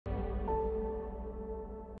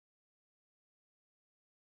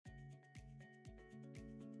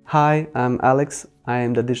Hi, I'm Alex. I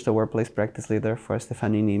am the Digital Workplace Practice Leader for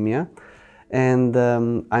Stefanini EMEA. And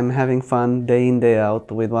I'm having fun day in, day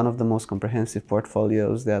out with one of the most comprehensive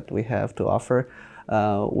portfolios that we have to offer,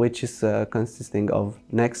 which is consisting of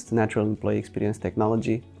Next Natural Employee Experience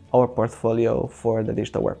Technology, our portfolio for the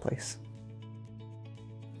digital workplace.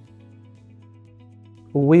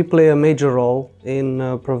 We play a major role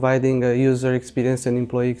in providing a user experience and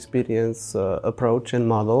employee experience approach and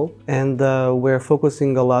model, and we're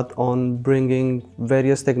focusing a lot on bringing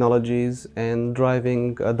various technologies and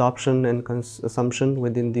driving adoption and consumption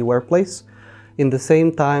within the workplace. In the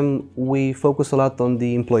same time, we focus a lot on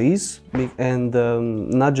the employees, and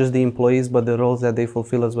not just the employees, but the roles that they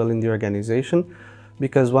fulfill as well in the organization,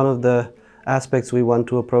 because one of the aspects we want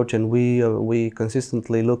to approach and we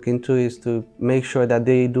consistently look into is to make sure that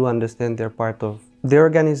they do understand they're part of their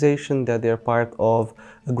organization, that they're part of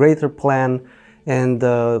a greater plan, and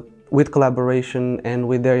with collaboration and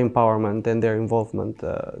with their empowerment and their involvement,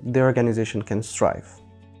 their organization can strive.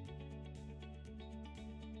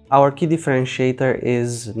 Our key differentiator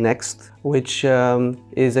is Next, which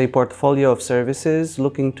is a portfolio of services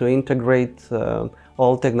looking to integrate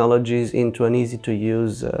all technologies into an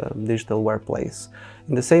easy-to-use digital workplace.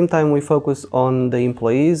 In the same time, we focus on the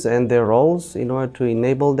employees and their roles in order to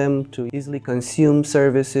enable them to easily consume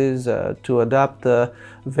services, to adapt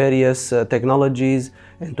various technologies,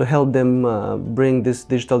 and to help them bring this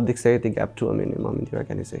digital dexterity gap to a minimum in the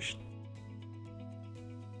organization.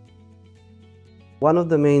 One of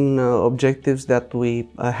the main objectives that we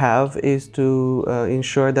have is to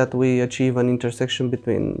ensure that we achieve an intersection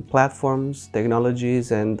between platforms,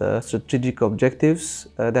 technologies, and strategic objectives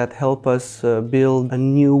that help us build a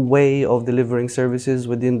new way of delivering services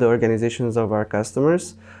within the organizations of our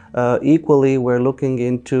customers. Equally, we're looking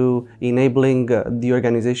into enabling the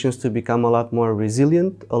organizations to become a lot more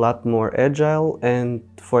resilient, a lot more agile, and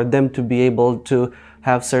for them to be able to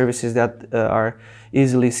have services that are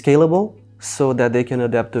easily scalable, so that they can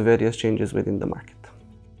adapt to various changes within the market.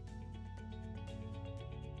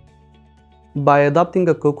 By adopting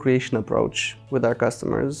a co-creation approach with our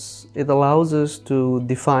customers, it allows us to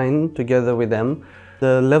define together with them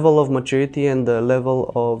the level of maturity and the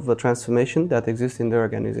level of transformation that exists in their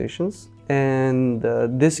organizations. And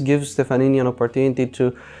this gives Stefanini an opportunity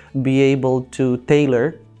to be able to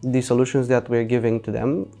tailor the solutions that we're giving to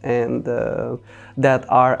them, and that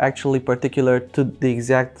are actually particular to the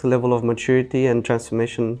exact level of maturity and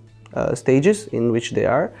transformation stages in which they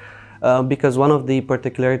are. Because one of the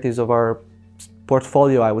particularities of our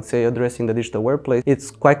portfolio, I would say, addressing the digital workplace, it's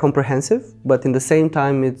quite comprehensive, but in the same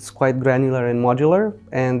time it's quite granular and modular,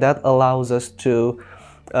 and that allows us to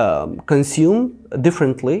consume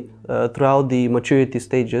differently throughout the maturity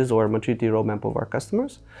stages or maturity roadmap of our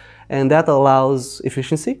customers. And that allows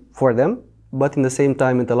efficiency for them, but in the same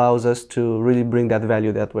time it allows us to really bring that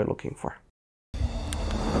value that we're looking for.